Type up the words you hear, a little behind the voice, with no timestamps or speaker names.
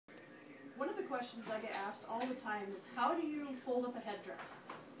questions I get asked all the time is, how do you fold up a headdress?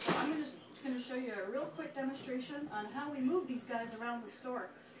 So I'm just going to show you a real quick demonstration on how we move these guys around the store.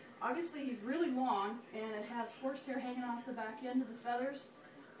 Obviously he's really long and it has horsehair hanging off the back end of the feathers,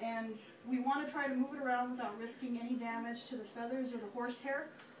 and we want to try to move it around without risking any damage to the feathers or the horsehair.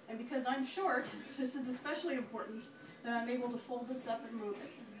 And because I'm short, this is especially important that I'm able to fold this up and move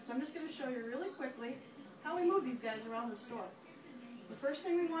it. So I'm just going to show you really quickly how we move these guys around the store. The first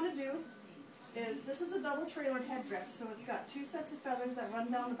thing we want to do is, this is a double trailered headdress, so it's got two sets of feathers that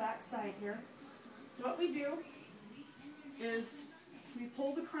run down the back side here. So what we do is we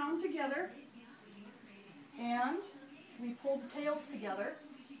pull the crown together and we pull the tails together,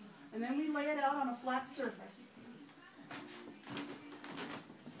 and then we lay it out on a flat surface.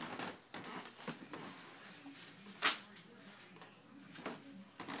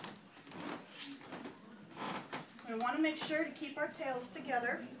 We want to make sure to keep our tails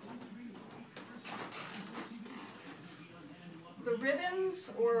together. The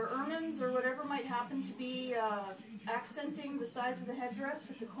ribbons or ermines or whatever might happen to be accenting the sides of the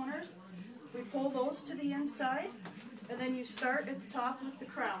headdress at the corners, we pull those to the inside, and then you start at the top with the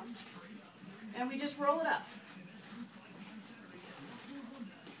crown. And we just roll it up.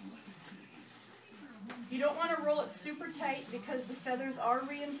 You don't want to roll it super tight because the feathers are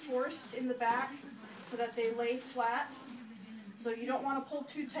reinforced in the back so that they lay flat. So you don't want to pull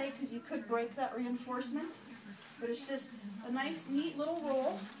too tight because you could break that reinforcement. But it's just a nice, neat little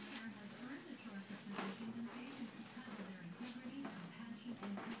roll.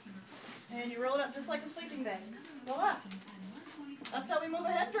 And you roll it up just like a sleeping bag. Voila! That's how we move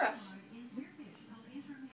a headdress.